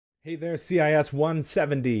Hey there,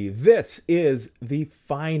 CIS170. This is the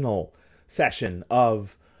final session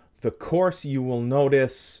of the course. You will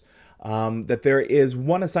notice that there is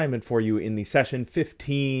one assignment for you in the session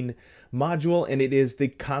 15 module, and it is the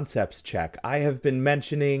concepts check. I have been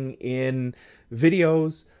mentioning in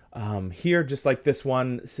videos here, just like this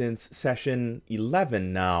one, since session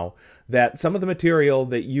 11 now, that some of the material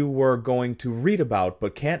that you were going to read about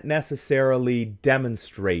but can't necessarily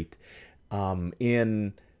demonstrate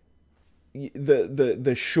in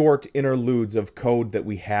the short interludes of code that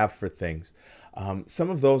we have for things. Some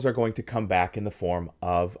of those are going to come back in the form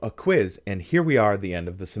of a quiz. And here we are at the end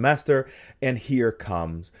of the semester, and here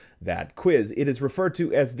comes that quiz. It is referred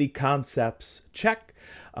to as the concepts check.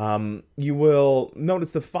 You will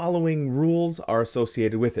notice the following rules are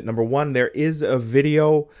associated with it. Number one, there is a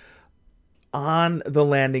video on the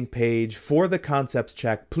landing page for the concepts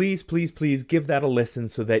check. Please, please, please give that a listen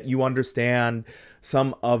so that you understand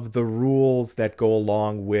some of the rules that go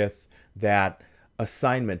along with that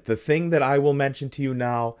assignment. The thing that I will mention to you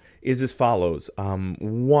now is as follows.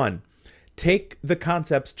 One, take the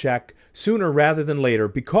concepts check sooner rather than later,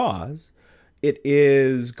 because it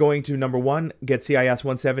is going to, number one, get CIS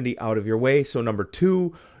 170 out of your way. So number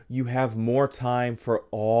two, you have more time for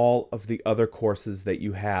all of the other courses that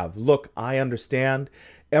you have. Look, I understand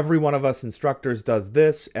every one of us instructors does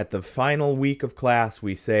this. At the final week of class,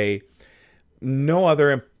 we say, no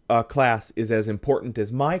other class is as important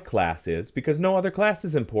as my class is, because no other class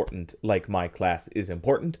is important like my class is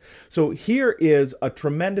important. So here is a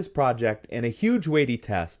tremendous project and a huge weighty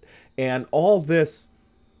test, and all this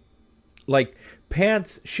like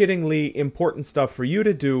pants-shittingly important stuff for you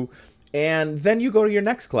to do. And then you go to your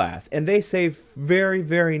next class, and they say very,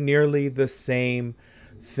 very nearly the same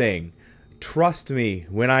thing. Trust me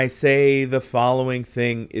when I say the following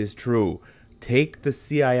thing is true. Take the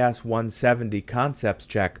CIS 170 concepts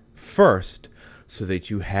check first so that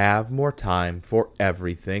you have more time for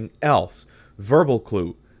everything else. Verbal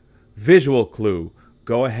clue, visual clue,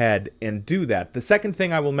 go ahead and do that. The second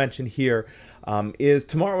thing I will mention here is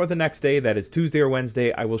tomorrow or the next day, that is Tuesday or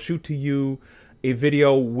Wednesday, I will shoot to you a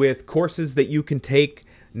video with courses that you can take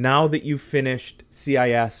now that you've finished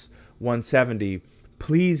CIS 170.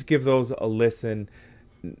 Please give those a listen.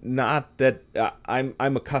 Not that I'm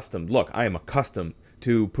accustomed. Look, I am accustomed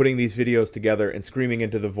to putting these videos together and screaming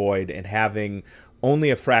into the void and having only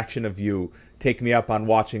a fraction of you take me up on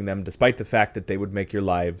watching them, despite the fact that they would make your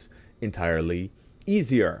lives entirely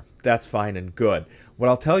easier. That's fine and good. What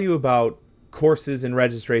I'll tell you about courses and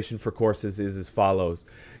registration for courses is as follows.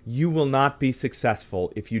 You will not be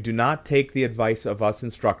successful if you do not take the advice of us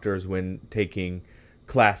instructors when taking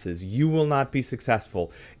classes. You will not be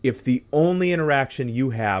successful if the only interaction you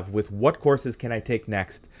have with what courses can I take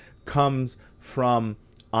next comes from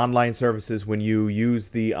online services when you use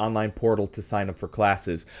the online portal to sign up for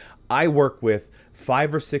classes. I work with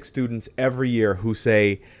 5 or 6 students every year who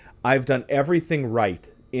say, I've done everything right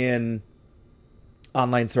in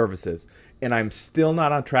online services, and I'm still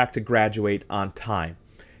not on track to graduate on time.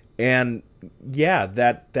 And yeah,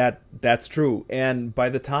 that's true. And by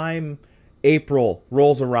the time April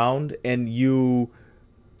rolls around and you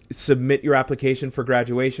submit your application for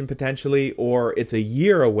graduation potentially, or it's a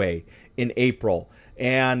year away in April,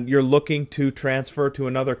 and you're looking to transfer to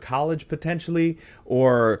another college potentially,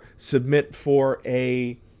 or submit for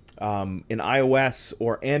an iOS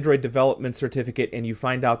or Android development certificate, and you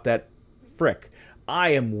find out that, frick, I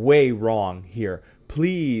am way wrong here.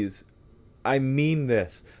 Please, I mean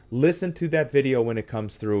this. Listen to that video when it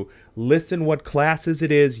comes through. Listen what classes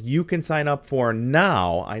it is you can sign up for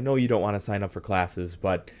now. I know you don't want to sign up for classes,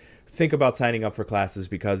 but think about signing up for classes,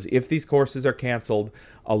 because if these courses are canceled,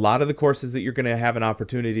 a lot of the courses that you're going to have an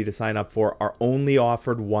opportunity to sign up for are only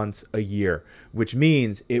offered once a year, which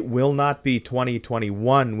means it will not be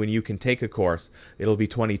 2021 when you can take a course. It'll be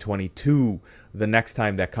 2022 the next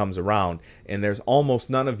time that comes around, and there's almost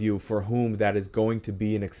none of you for whom that is going to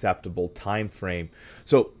be an acceptable time frame.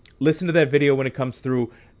 So listen to that video when it comes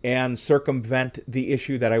through and circumvent the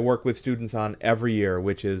issue that I work with students on every year,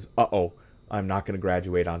 which is, I'm not going to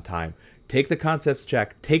graduate on time. Take the concepts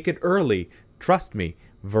check. Take it early. Trust me,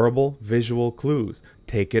 verbal, visual clues.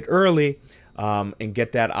 Take it early and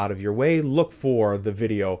get that out of your way. Look for the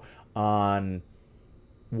video on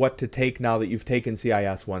what to take now that you've taken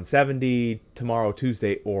CIS 170 tomorrow,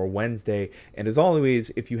 Tuesday, or Wednesday. And as always,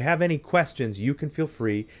 if you have any questions, you can feel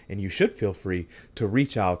free, and you should feel free, to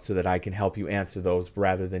reach out so that I can help you answer those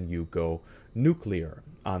rather than you go nuclear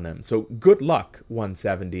on them. So good luck,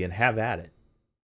 170, and have at it.